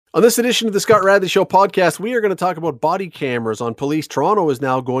On this edition of the Scott Radley Show podcast, we are going to talk about body cameras on police. Toronto is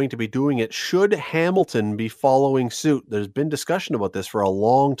now going to be doing it. Should Hamilton be following suit? There's been discussion about this for a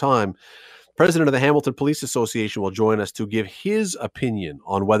long time. President of the Hamilton Police Association will join us to give his opinion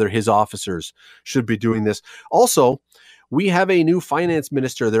on whether his officers should be doing this. Also, we have a new finance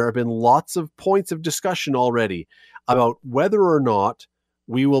minister. There have been lots of points of discussion already about whether or not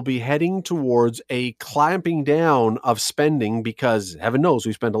we will be heading towards a clamping down of spending because heaven knows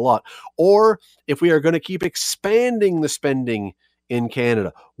we spend a lot, or if we are going to keep expanding the spending in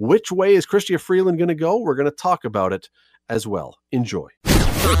Canada. Which way is Chrystia Freeland going to go? We're going to talk about it as well. Enjoy.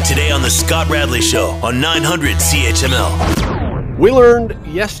 Today on the Scott Radley Show on 900 CHML. We learned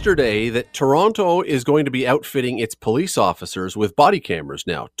yesterday that Toronto is going to be outfitting its police officers with body cameras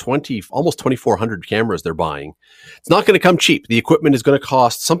now. Almost 2,400 cameras they're buying. It's not going to come cheap. The equipment is going to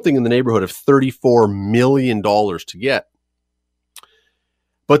cost something in the neighborhood of $34 million to get.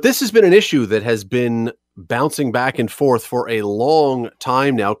 But this has been an issue that has been bouncing back and forth for a long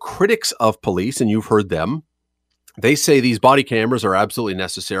time now. Critics of police, and you've heard them, they say these body cameras are absolutely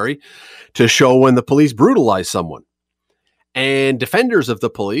necessary to show when the police brutalize someone. And defenders of the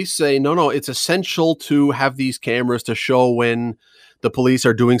police say, no, it's essential to have these cameras to show when the police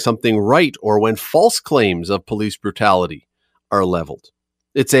are doing something right or when false claims of police brutality are leveled.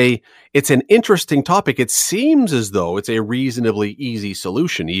 It's an interesting topic. It seems as though it's a reasonably easy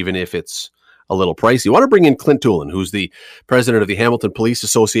solution, even if it's a little pricey. I want to bring in Clint Twolan, who's the president of the Hamilton Police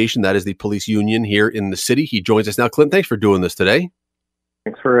Association. That is the police union here in the city. He joins us now. Clint, thanks for doing this today.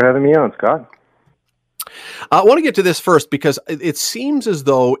 Thanks for having me on, Scott. I want to get to this first because it seems as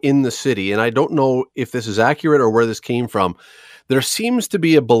though in the city, and I don't know if this is accurate or where this came from, there seems to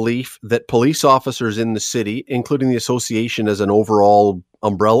be a belief that police officers in the city, including the association as an overall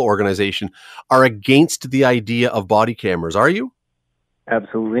umbrella organization, are against the idea of body cameras. Are you?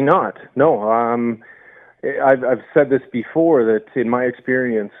 Absolutely not. No. I've said this before, that in my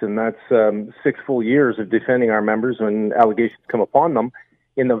experience, and that's 6 full years of defending our members when allegations come upon them,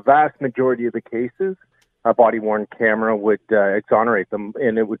 in the vast majority of the cases, a body-worn camera would exonerate them,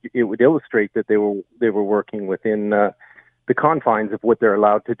 and it would illustrate that they were working within the confines of what they're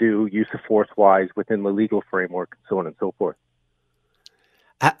allowed to do, use of force-wise, within the legal framework, and so on and so forth.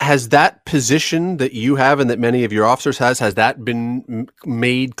 Has that position that you have and that many of your officers has that been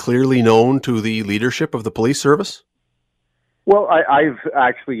made clearly known to the leadership of the police service? Well, I've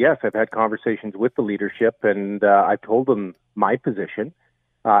actually, yes, I've had conversations with the leadership, and I've told them my position.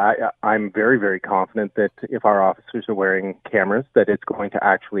 I'm very, very confident that if our officers are wearing cameras, that it's going to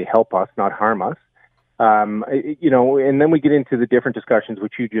actually help us, not harm us. And then we get into the different discussions,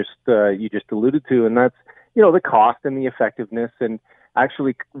 which you just alluded to, and that's, the cost and the effectiveness and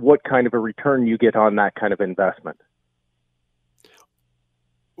actually what kind of a return you get on that kind of investment.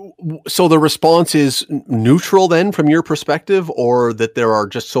 So the response is neutral then from your perspective, or that there are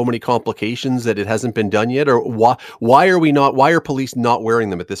just so many complications that it hasn't been done yet? Or why are police not wearing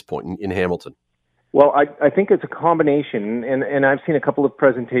them at this point in Hamilton? Well, I think it's a combination, and I've seen a couple of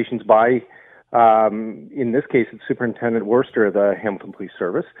presentations by, in this case, it's Superintendent Worcester of the Hamilton Police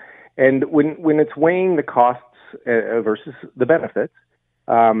Service. And when it's weighing the costs versus the benefits,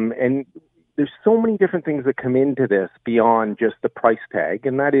 and there's so many different things that come into this beyond just the price tag,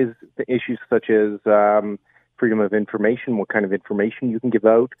 and that is the issues such as freedom of information, what kind of information you can give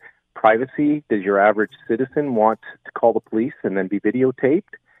out, privacy. Does your average citizen want to call the police and then be videotaped?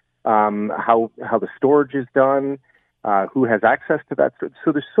 How the storage is done, who has access to that.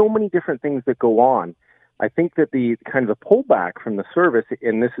 So there's so many different things that go on. I think that the kind of the pullback from the service,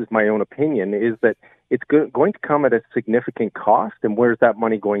 and this is my own opinion, is that it's going to come at a significant cost, and where's that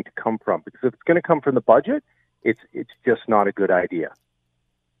money going to come from? Because if it's going to come from the budget, it's just not a good idea.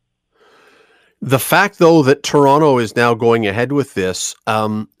 The fact, though, that Toronto is now going ahead with this,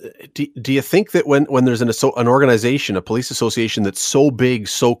 do you think that when there's an organization, a police association that's so big,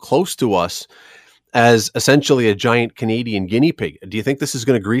 so close to us, as essentially a giant Canadian guinea pig, do you think this is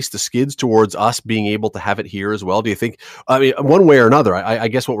going to grease the skids towards us being able to have it here as well? Do you think, one way or another, I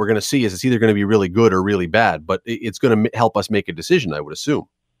guess what we're going to see is it's either going to be really good or really bad, but it's going to help us make a decision, I would assume.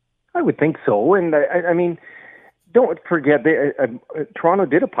 I would think so. And I mean, don't forget, Toronto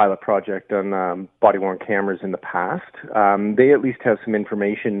did a pilot project on body-worn cameras in the past. They at least have some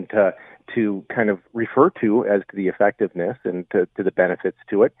information to kind of refer to as to the effectiveness and to the benefits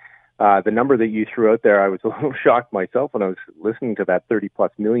to it. The number that you threw out there, I was a little shocked myself when I was listening to that $30+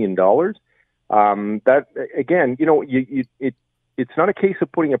 million. That again, it's not a case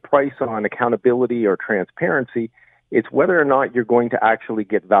of putting a price on accountability or transparency. It's whether or not you're going to actually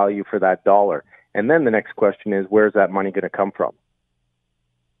get value for that dollar. And then the next question is, where's that money going to come from?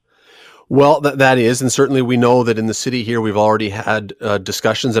 Well, that is, and certainly we know that in the city here, we've already had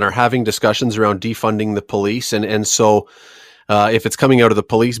discussions and are having discussions around defunding the police, and so if it's coming out of the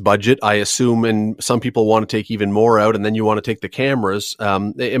police budget, I assume, and some people want to take even more out, and then you want to take the cameras. I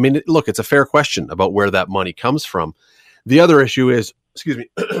mean, look, it's a fair question about where that money comes from. The other issue is, excuse me,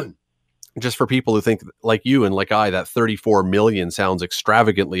 just for people who think like you and like I, that 34 million sounds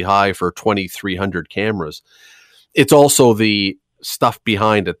extravagantly high for 2,300 cameras. It's also the stuff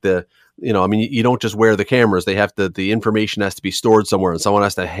behind it. I mean, you don't just wear the cameras. They have the information has to be stored somewhere and someone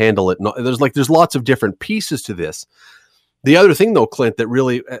has to handle it. There's lots of different pieces to this. The other thing though, Clint, that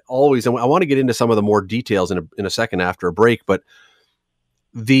really always, and I want to get into some of the more details in a second after a break, but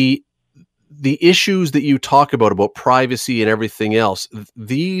the issues that you talk about privacy and everything else,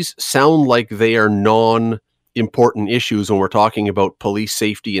 these sound like they are non-important issues when we're talking about police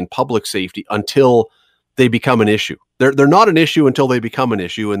safety and public safety until they become an issue. They're not an issue until they become an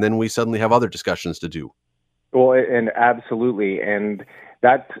issue, and then we suddenly have other discussions to do. Well, and absolutely. And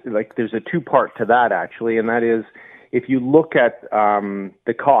that, like, there's a two-part to that, actually, and that is, if you look at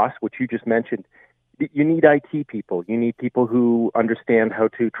the cost, which you just mentioned, you need IT people. You need people who understand how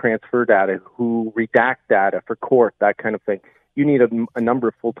to transfer data, who redact data for court, that kind of thing. You need a number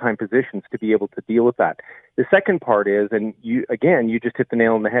of full-time positions to be able to deal with that. The second part is, and you just hit the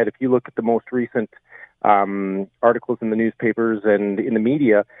nail on the head. If you look at the most recent articles in the newspapers and in the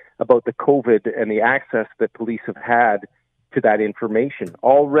media about the COVID and the access that police have had to that information,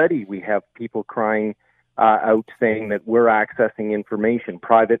 already we have people crying out saying that we're accessing information,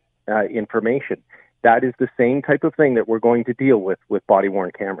 private information. That is the same type of thing that we're going to deal with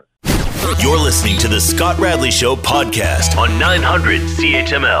body-worn cameras. You're listening to the Scott Radley Show podcast on 900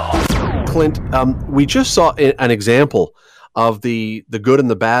 CHML. Clint, we just saw an example of the good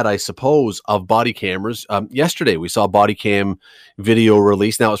and the bad, I suppose, of body cameras. Yesterday, we saw a body cam video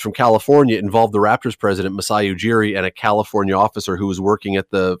released. Now, it's from California. It involved the Raptors president, Masai Ujiri, and a California officer who was working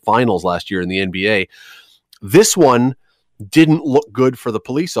at the finals last year in the NBA. This one didn't look good for the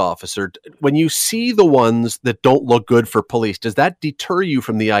police officer. When you see the ones that don't look good for police, does that deter you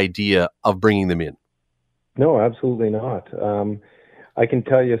from the idea of bringing them in? No, absolutely not. I can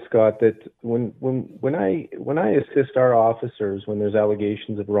tell you, Scott, that when I assist our officers when there's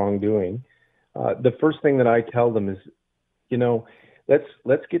allegations of wrongdoing, the first thing that I tell them is,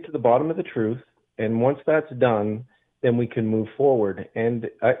 let's get to the bottom of the truth, and once that's done, then we can move forward. And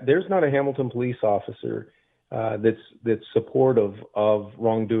there's not a Hamilton police officer that's supportive of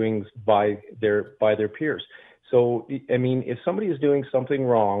wrongdoings by their peers. So, I mean, if somebody is doing something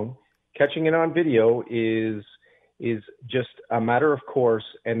wrong, catching it on video is just a matter of course,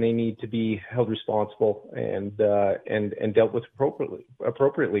 and they need to be held responsible and dealt with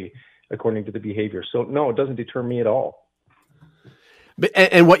appropriately according to the behavior. So, no, it doesn't deter me at all.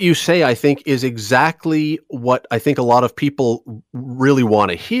 And what you say, I think, is exactly what I think a lot of people really want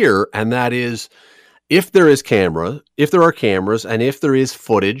to hear, and that is, if there are cameras, and if there is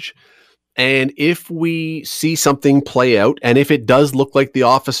footage, and if we see something play out, and if it does look like the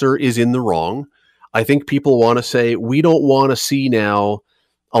officer is in the wrong, I think people want to say, we don't want to see now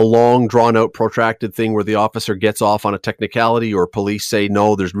a long, drawn-out, protracted thing where the officer gets off on a technicality or police say,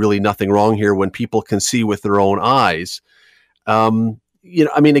 no, there's really nothing wrong here, when people can see with their own eyes.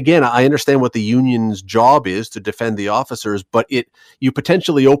 Again, I understand what the union's job is to defend the officers, but you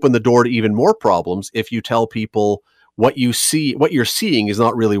potentially open the door to even more problems if you tell people what you're seeing is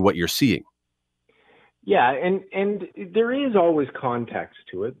not really what you're seeing. Yeah, and there is always context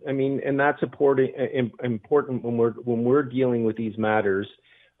to it. I mean, and that's important when we're dealing with these matters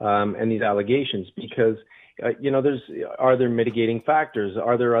and these allegations, because are there mitigating factors?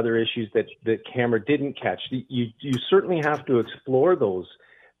 Are there other issues that the camera didn't catch? You certainly have to explore those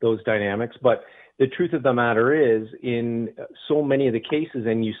dynamics, but the truth of the matter is, in so many of the cases,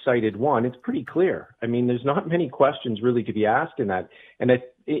 and you cited one, it's pretty clear. I mean, there's not many questions really to be asked in that. And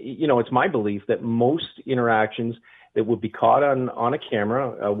it's my belief that most interactions that would be caught on a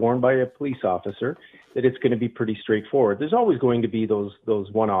camera worn by a police officer, that it's going to be pretty straightforward. There's always going to be those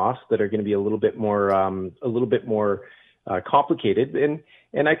one-offs that are going to be a little bit more complicated.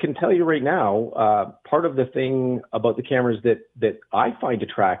 And I can tell you right now, part of the thing about the cameras that I find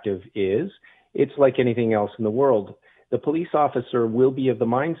attractive is, it's like anything else in the world. The police officer will be of the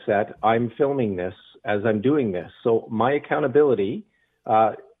mindset, I'm filming this as I'm doing this. So my accountability,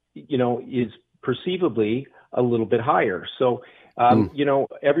 is perceivably a little bit higher. So,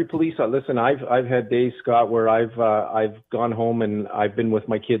 every police, listen, I've had days, Scott, where I've gone home and I've been with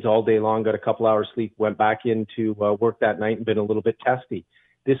my kids all day long, got a couple hours sleep, went back into work that night and been a little bit testy.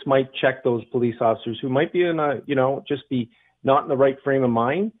 This might check those police officers who might be in just be not in the right frame of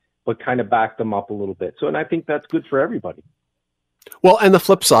mind, but kind of back them up a little bit. So, and I think that's good for everybody. Well, and the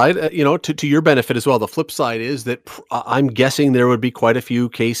flip side, to your benefit as well, the flip side is that I'm guessing there would be quite a few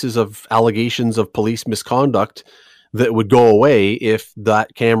cases of allegations of police misconduct that would go away if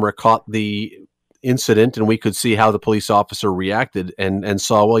that camera caught the incident and we could see how the police officer reacted and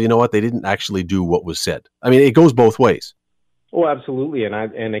saw, well, you know what, they didn't actually do what was said. I mean, it goes both ways. Oh, absolutely.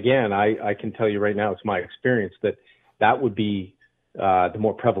 And again, I can tell you right now, it's my experience that would be the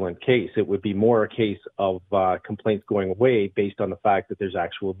more prevalent case. It would be more a case of complaints going away based on the fact that there's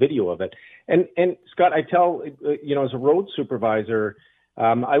actual video of it. And Scott, I tell, as a road supervisor,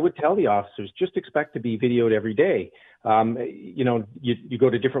 I would tell the officers, just expect to be videoed every day. You go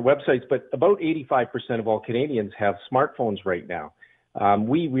to different websites, but about 85% of all Canadians have smartphones right now.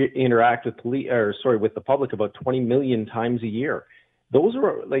 We interact with with the public about 20 million times a year. Those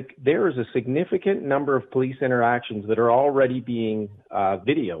are there is a significant number of police interactions that are already being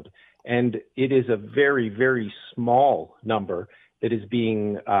videoed, and it is a very, very small number that is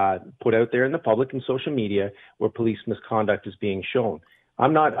being put out there in the public and social media where police misconduct is being shown.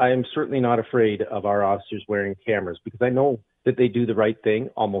 I am certainly not afraid of our officers wearing cameras because I know that they do the right thing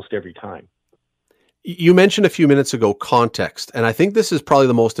almost every time. You mentioned a few minutes ago context, and I think this is probably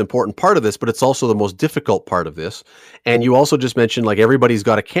the most important part of this, but it's also the most difficult part of this. And you also just mentioned everybody's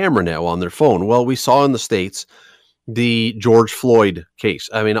got a camera now on their phone. Well, we saw in the States the George Floyd case.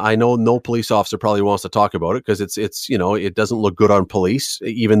 I mean, I know no police officer probably wants to talk about it because it doesn't look good on police,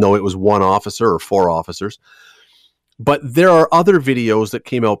 even though it was one officer or four officers. But there are other videos that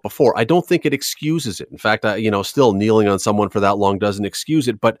came out before. I don't think it excuses it. In fact, still kneeling on someone for that long doesn't excuse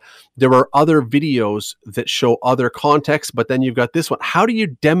it. But there are other videos that show other context. But then you've got this one. How do you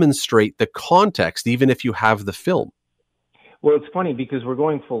demonstrate the context, even if you have the film? Well, it's funny because we're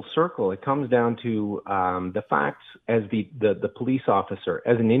going full circle. It comes down to the facts as the police officer,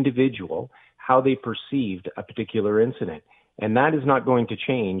 as an individual, how they perceived a particular incident. And that is not going to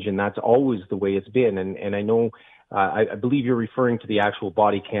change. And that's always the way it's been. And I know... I believe you're referring to the actual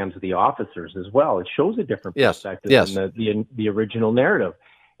body cams of the officers as well. It shows a different perspective than the original narrative.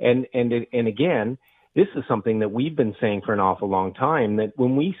 And again, this is something that we've been saying for an awful long time, that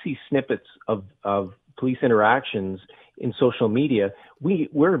when we see snippets of police interactions in social media,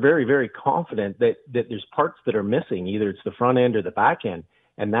 we're very, very confident that there's parts that are missing. Either it's the front end or the back end.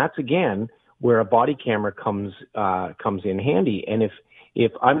 And that's, again, where a body camera comes in handy. And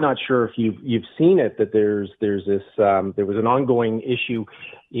if I'm not sure if you've seen it, that there's this there was an ongoing issue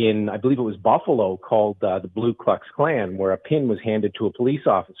in, I believe it was Buffalo, called the Blue Klux Klan, where a pin was handed to a police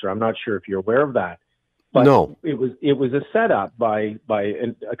officer. I'm not sure if you're aware of that, but no, it was a setup by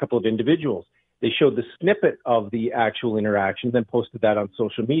a couple of individuals. They showed the snippet of the actual interaction, then posted that on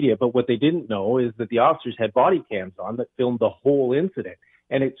social media. But what they didn't know is that the officers had body cams on that filmed the whole incident,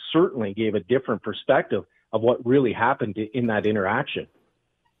 and it certainly gave a different perspective of what really happened in that interaction.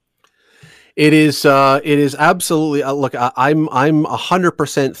 It is absolutely, look, I'm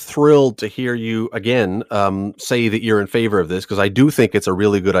 100% thrilled to hear you again say that you're in favor of this, because I do think it's a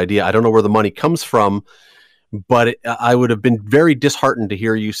really good idea. I don't know where the money comes from, but I would have been very disheartened to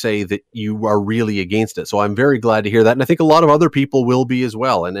hear you say that you are really against it. So I'm very glad to hear that. And I think a lot of other people will be as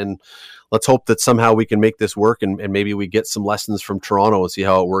well. And let's hope that somehow we can make this work, and maybe we get some lessons from Toronto and see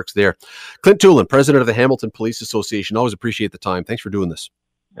how it works there. Clint Twolan, president of the Hamilton Police Association. Always appreciate the time. Thanks for doing this.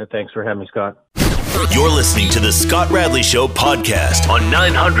 Thanks for having me, Scott. You're listening to the Scott Radley Show podcast on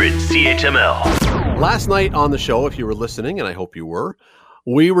 900 CHML. Last night on the show, if you were listening, and I hope you were,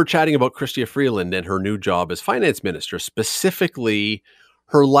 we were chatting about Chrystia Freeland and her new job as finance minister, specifically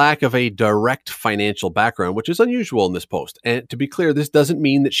her lack of a direct financial background, which is unusual in this post. And to be clear, this doesn't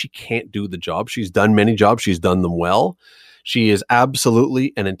mean that she can't do the job. She's done many jobs. She's done them well. She is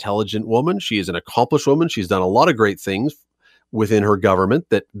absolutely an intelligent woman. She is an accomplished woman. She's done a lot of great things within her government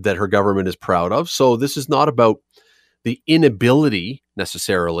that her government is proud of. So this is not about the inability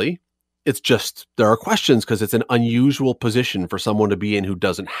necessarily. It's just there are questions because it's an unusual position for someone to be in who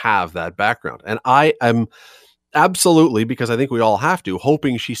doesn't have that background. And I am absolutely, because I think we all have to,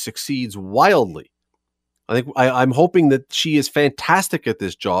 hoping she succeeds wildly. I'm hoping that she is fantastic at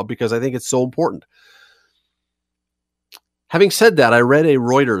this job because I think it's so important. Having said that, I read a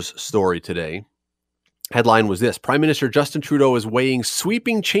Reuters story today. Headline was this: Prime Minister Justin Trudeau is weighing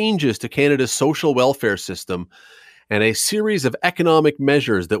sweeping changes to Canada's social welfare system and a series of economic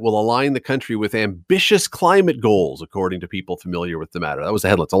measures that will align the country with ambitious climate goals, according to people familiar with the matter. That was the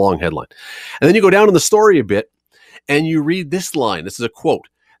headline. It's a long headline. And then you go down in the story a bit and you read this line. This is a quote.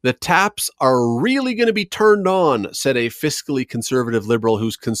 "The taps are really going to be turned on," said a fiscally conservative Liberal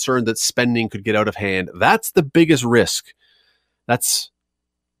who's concerned that spending could get out of hand. That's the biggest risk. That's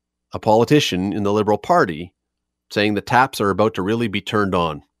a politician in the Liberal Party, saying the taps are about to really be turned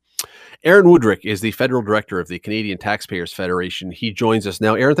on. Aaron Wudrick is the federal director of the Canadian Taxpayers Federation. He joins us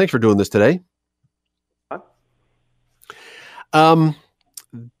now. Aaron, thanks for doing this today.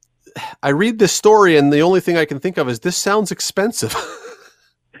 I read this story, and the only thing I can think of is this sounds expensive.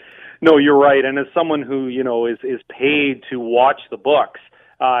 No, you're right. And as someone who, is paid to watch the books,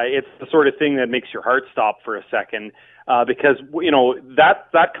 it's the sort of thing that makes your heart stop for a second, because,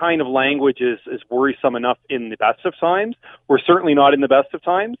 that kind of language is worrisome enough in the best of times. We're certainly not in the best of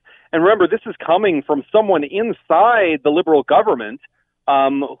times. And remember, this is coming from someone inside the Liberal government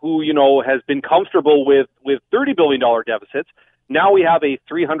who, has been comfortable with $30 billion deficits. Now we have a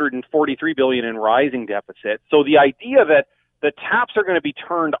 $343 billion in rising deficit. So the idea that the taps are going to be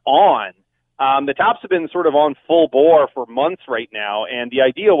turned on, the taps have been sort of on full bore for months right now. And the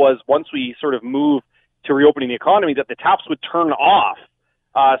idea was once we sort of move to reopening the economy, that the taps would turn off.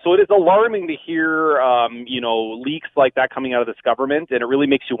 So it is alarming to hear, leaks like that coming out of this government. And it really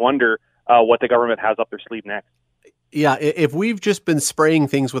makes you wonder what the government has up their sleeve next. Yeah, if we've just been spraying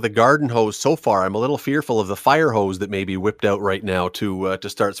things with a garden hose so far, I'm a little fearful of the fire hose that may be whipped out right now to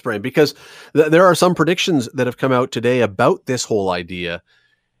start spraying, because there are some predictions that have come out today about this whole idea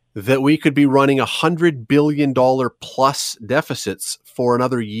that we could be running $100 billion plus deficits for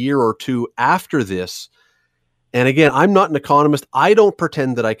another year or two after this. And again, I'm not an economist. I don't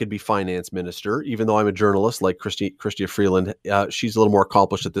pretend that I could be finance minister, even though I'm a journalist like Chrystia Freeland. She's a little more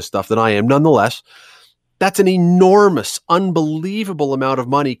accomplished at this stuff than I am. Nonetheless, that's an enormous, unbelievable amount of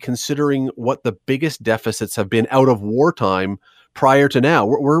money considering what the biggest deficits have been out of wartime prior to now.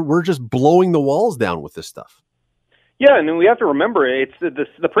 We're just blowing the walls down with this stuff. Yeah, and we have to remember it's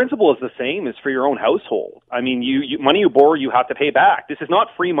the principle is the same as for your own household. I mean, you money you borrow, you have to pay back. This is not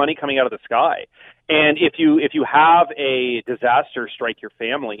free money coming out of the sky. And if you have a disaster strike your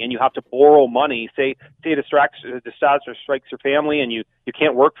family and you have to borrow money, say a disaster strikes your family and you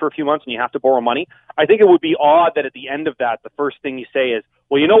can't work for a few months and you have to borrow money, I think it would be odd that at the end of that, the first thing you say is,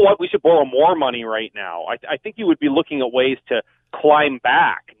 well, you know what, we should borrow more money right now. I think you would be looking at ways to climb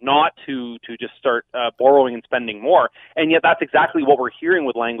back, not to just start borrowing and spending more. And yet that's exactly what we're hearing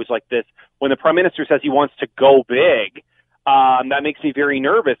with language like this. When the Prime Minister says he wants to go big, that makes me very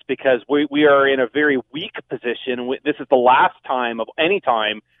nervous because we are in a very weak position. This is the last time of any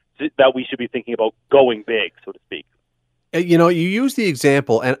time that we should be thinking about going big, so to speak. You use the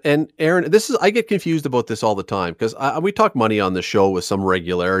example, and Aaron, I get confused about this all the time because we talk money on the show with some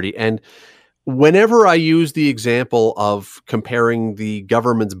regularity, and whenever I use the example of comparing the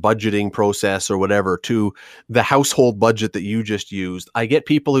government's budgeting process or whatever to the household budget that you just used, I get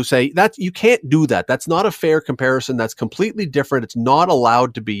people who say that you can't do that. That's not a fair comparison. That's completely different. It's not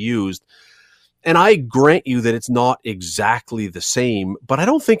allowed to be used. And I grant you that it's not exactly the same, but I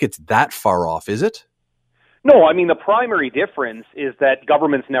don't think it's that far off, is it? No, I mean, the primary difference is that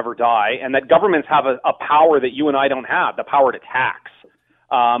governments never die and that governments have a power that you and I don't have, the power to tax.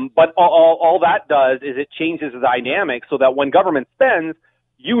 But all that does is it changes the dynamic so that when government spends,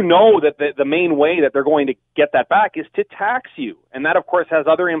 you know that the main way that they're going to get that back is to tax you. And that, of course, has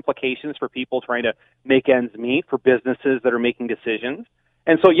other implications for people trying to make ends meet, for businesses that are making decisions.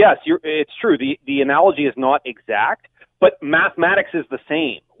 And so, yes, it's true. The analogy is not exact, but mathematics is the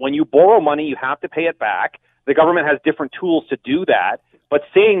same. When you borrow money, you have to pay it back. The government has different tools to do that. But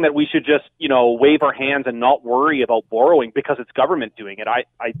saying that we should just, wave our hands and not worry about borrowing because it's government doing it, I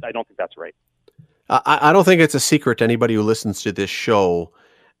don't think that's right. I don't think it's a secret to anybody who listens to this show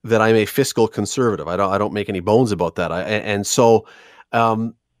that I'm a fiscal conservative. I don't make any bones about that. So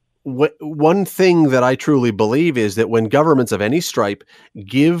one thing that I truly believe is that when governments of any stripe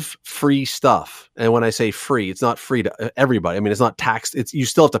give free stuff, and when I say free, it's not free to everybody. I mean, it's not taxed. You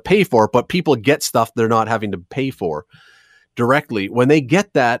still have to pay for it, but people get stuff they're not having to pay for directly. When they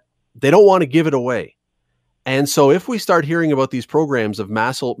get that, they don't want to give it away. And so if we start hearing about these programs of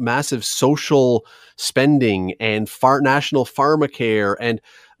massive social spending and national pharmacare and,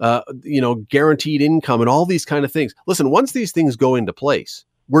 guaranteed income and all these kind of things, listen, once these things go into place,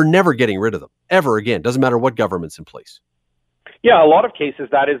 we're never getting rid of them ever again. Doesn't matter what government's in place. Yeah, a lot of cases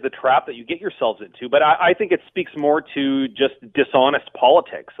that is the trap that you get yourselves into. But I think it speaks more to just dishonest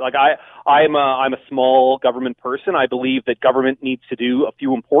politics. Like I'm a small government person. I believe that government needs to do a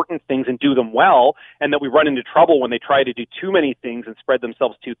few important things and do them well, and that we run into trouble when they try to do too many things and spread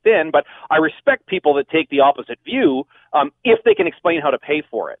themselves too thin. But I respect people that take the opposite view if they can explain how to pay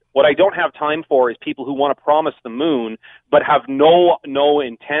for it. What I don't have time for is people who want to promise the moon but have no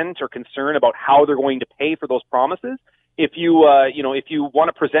intent or concern about how they're going to pay for those promises. If you want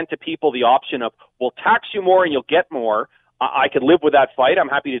to present to people the option of, we'll tax you more and you'll get more, I could live with that fight. I'm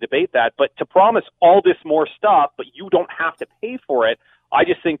happy to debate that. But to promise all this more stuff, but you don't have to pay for it, I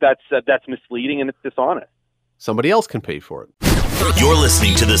just think that's misleading and it's dishonest. Somebody else can pay for it. You're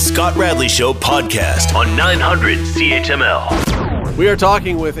listening to the Scott Radley Show podcast on 900 CHML. We are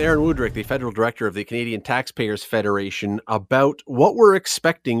talking with Aaron Wudrick, the federal director of the Canadian Taxpayers Federation, about what we're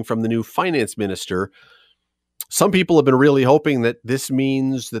expecting from the new finance minister. Some people have been really hoping that this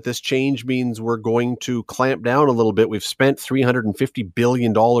change means we're going to clamp down a little bit. We've spent $350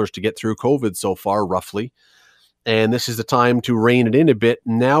 billion to get through COVID so far, roughly. And this is the time to rein it in a bit.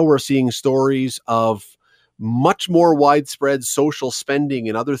 Now we're seeing stories of much more widespread social spending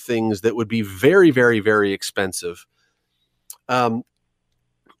and other things that would be very, very, very expensive. It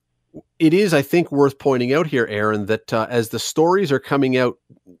is, I think, worth pointing out here, Aaron, that as the stories are coming out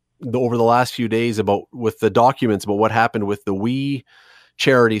over the last few days with the documents about what happened with the We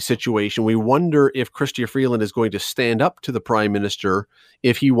charity situation, we wonder if Chrystia Freeland is going to stand up to the Prime Minister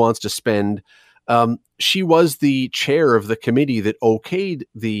if he wants to spend. She was the chair of the committee that okayed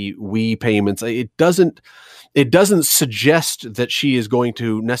the We payments. It doesn't suggest that she is going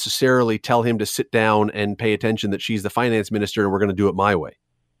to necessarily tell him to sit down and pay attention, that she's the finance minister and we're going to do it my way.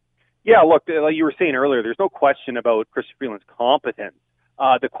 Yeah, look, like you were saying earlier, there's no question about Chrystia Freeland's competence.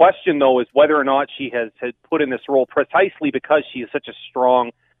 The question, though, is whether or not she has put in this role precisely because she is such a strong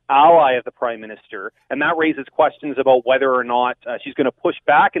ally of the Prime Minister. And that raises questions about whether or not she's going to push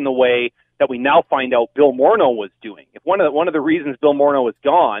back in the way that we now find out Bill Morneau was doing. If one of the reasons Bill Morneau is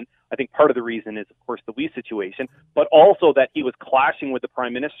gone, I think part of the reason is, of course, the We situation, but also that he was clashing with the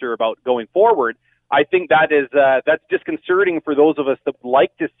Prime Minister about going forward. I think that's disconcerting for those of us that would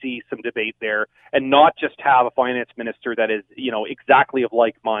like to see some debate there and not just have a finance minister that is, exactly of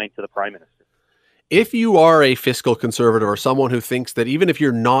like mind to the Prime Minister. If you are a fiscal conservative or someone who thinks that even if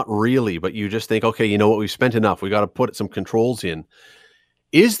you're not really, but you just think, okay, you know what, we've spent enough, we got to put some controls in.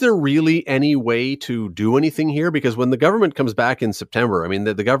 Is there really any way to do anything here? Because when the government comes back in September, I mean,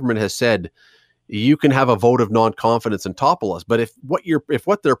 the government has said you can have a vote of non-confidence and topple us. But if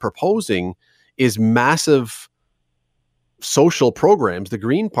what they're proposing is massive social programs, the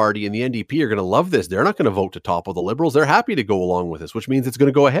Green Party and the NDP are going to love this. They're not going to vote to topple the Liberals. They're happy to go along with this, which means it's going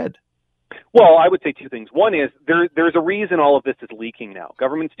to go ahead. Well, I would say two things. One is there's a reason all of this is leaking now.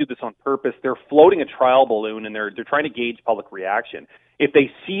 Governments do this on purpose. They're floating a trial balloon and they're trying to gauge public reaction. If they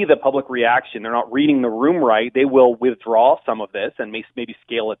see the public reaction, they're not reading the room right, they will withdraw some of this and maybe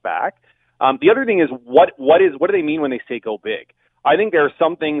scale it back. The other thing is what do they mean when they say go big? I think there are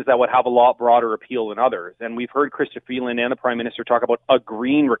some things that would have a lot broader appeal than others. And we've heard Chrystia Freeland and the Prime Minister talk about a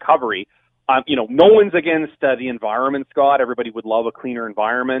green recovery. No one's against the environment, Scott. Everybody would love a cleaner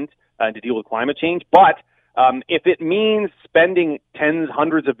environment to deal with climate change. But if it means spending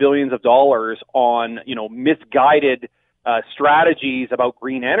hundreds of billions of dollars on, misguided strategies about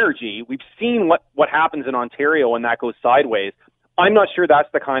green energy, we've seen what happens in Ontario when that goes sideways. I'm not sure that's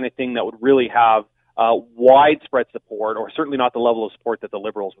the kind of thing that would really have widespread support, or certainly not the level of support that the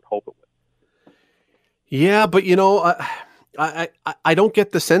Liberals would hope it would. Yeah, but I don't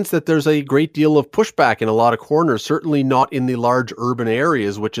get the sense that there's a great deal of pushback in a lot of corners, certainly not in the large urban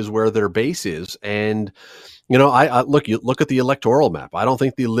areas, which is where their base is. And, I look at the electoral map. I don't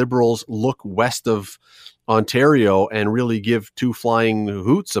think the Liberals look west of Ontario and really give two flying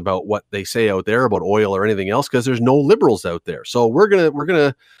hoots about what they say out there about oil or anything else, because there's no Liberals out there. So we're going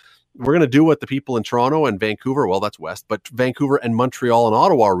to do what the people in Toronto and Vancouver, well, that's west, but Vancouver and Montreal and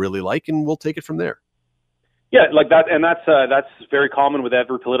Ottawa really like, and we'll take it from there. Yeah, like that, and that's very common with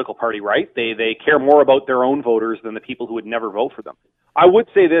every political party, right? They care more about their own voters than the people who would never vote for them. I would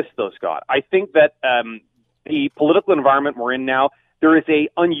say this, though, Scott. I think that the political environment we're in now, there is a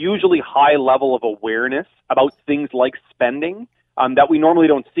unusually high level of awareness about things like spending that we normally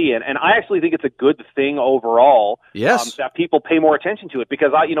don't see. And I actually think it's a good thing overall. Yes. That people pay more attention to it,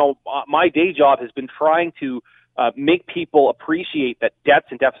 because my day job has been trying to make people appreciate that debts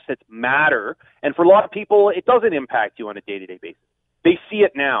and deficits matter. And for a lot of people, it doesn't impact you on a day-to-day basis. They see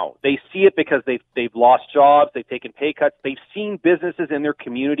it now. They see it because they've lost jobs, they've taken pay cuts, they've seen businesses in their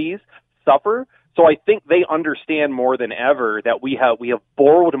communities suffer. So I think they understand more than ever that we have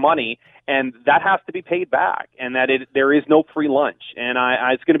borrowed money, and that has to be paid back, and that there is no free lunch. And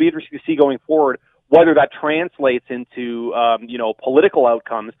it's going to be interesting to see going forward whether that translates into political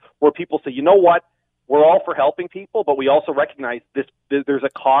outcomes where people say, you know what, we're all for helping people, but we also recognize there's a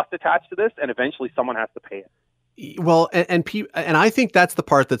cost attached to this, and eventually someone has to pay it. Well, and I think that's the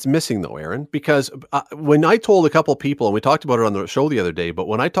part that's missing, though, Aaron, because when I told a couple of people, and we talked about it on the show the other day, but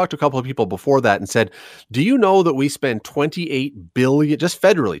when I talked to a couple of people before that and said, do you know that we spend $28 billion, just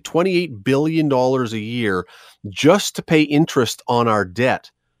federally, $28 billion a year just to pay interest on our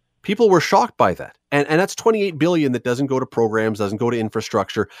debt? People were shocked by that. And that's $28 billion that doesn't go to programs, doesn't go to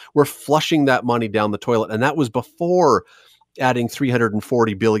infrastructure. We're flushing that money down the toilet. And that was before adding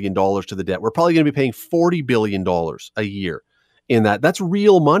 $340 billion to the debt. We're probably going to be paying $40 billion a year in that. That's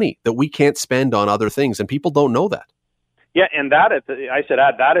real money that we can't spend on other things, and people don't know that. Yeah, and that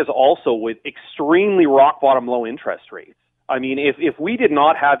is also with extremely rock bottom low interest rates. I mean, if we did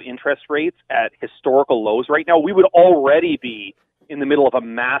not have interest rates at historical lows right now, we would already be in the middle of a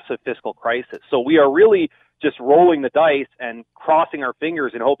massive fiscal crisis. So we are really just rolling the dice and crossing our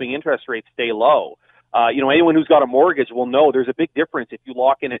fingers and hoping interest rates stay low. Anyone who's got a mortgage will know there's a big difference if you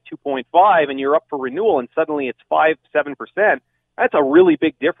lock in at 2.5 and you're up for renewal and suddenly it's 5-7%. That's a really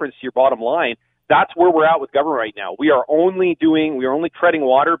big difference to your bottom line. That's where we're at with government right now. We are only treading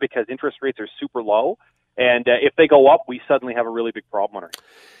water because interest rates are super low. And if they go up, we suddenly have a really big problem on our hands.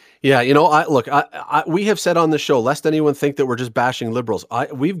 Yeah, we have said on the show, lest anyone think that we're just bashing liberals,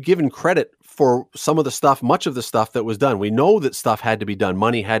 we've given credit for some of the stuff, much of the stuff that was done. We know that stuff had to be done.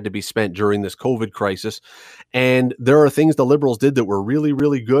 Money had to be spent during this COVID crisis. And there are things the liberals did that were really,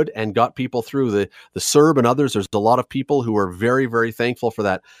 really good and got people through. The CERB and others, there's a lot of people who are very, very thankful for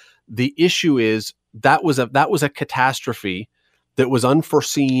that. The issue is that was a catastrophe that was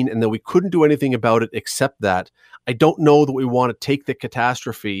unforeseen and that we couldn't do anything about it except that. I don't know that we want to take the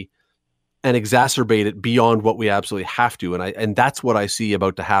catastrophe and exacerbate it beyond what we absolutely have to. And that's what I see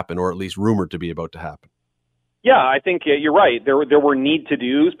about to happen, or at least rumored to be about to happen. Yeah, I think you're right. There were need to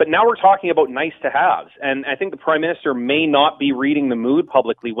do's, but now we're talking about nice to haves. And I think the Prime Minister may not be reading the mood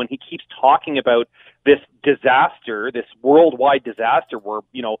publicly when he keeps talking about this disaster, this worldwide disaster where,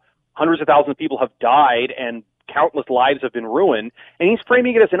 hundreds of thousands of people have died and countless lives have been ruined, and he's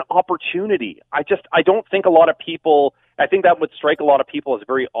framing it as an opportunity. I don't think I think that would strike a lot of people as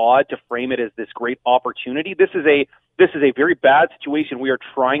very odd to frame it as this great opportunity. This is a very bad situation we are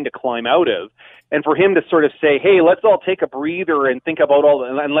trying to climb out of, and for him to sort of say, "Hey, let's all take a breather and think about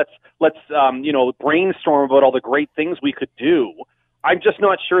and let's brainstorm about all the great things we could do." I'm just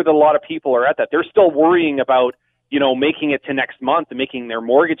not sure that a lot of people are at that. They're still worrying about making it to next month and making their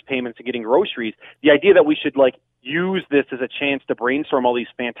mortgage payments and getting groceries. The idea that we should use this as a chance to brainstorm all these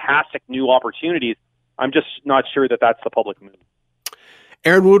fantastic new opportunities, I'm just not sure that that's the public mood.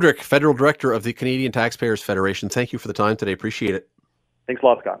 Aaron Wudrick, Federal Director of the Canadian Taxpayers Federation. Thank you for the time today. Appreciate it. Thanks a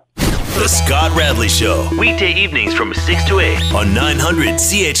lot, Scott. The Scott Radley Show. Weekday evenings from 6 to 8 on 900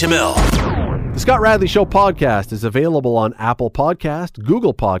 CHML. The Scott Radley Show podcast is available on Apple Podcast,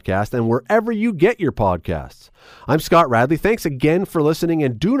 Google Podcast, and wherever you get your podcasts. I'm Scott Radley. Thanks again for listening,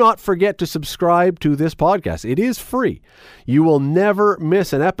 and do not forget to subscribe to this podcast. It is free. You will never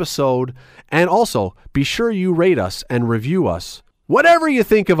miss an episode, and also be sure you rate us and review us. Whatever you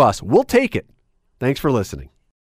think of us, we'll take it. Thanks for listening.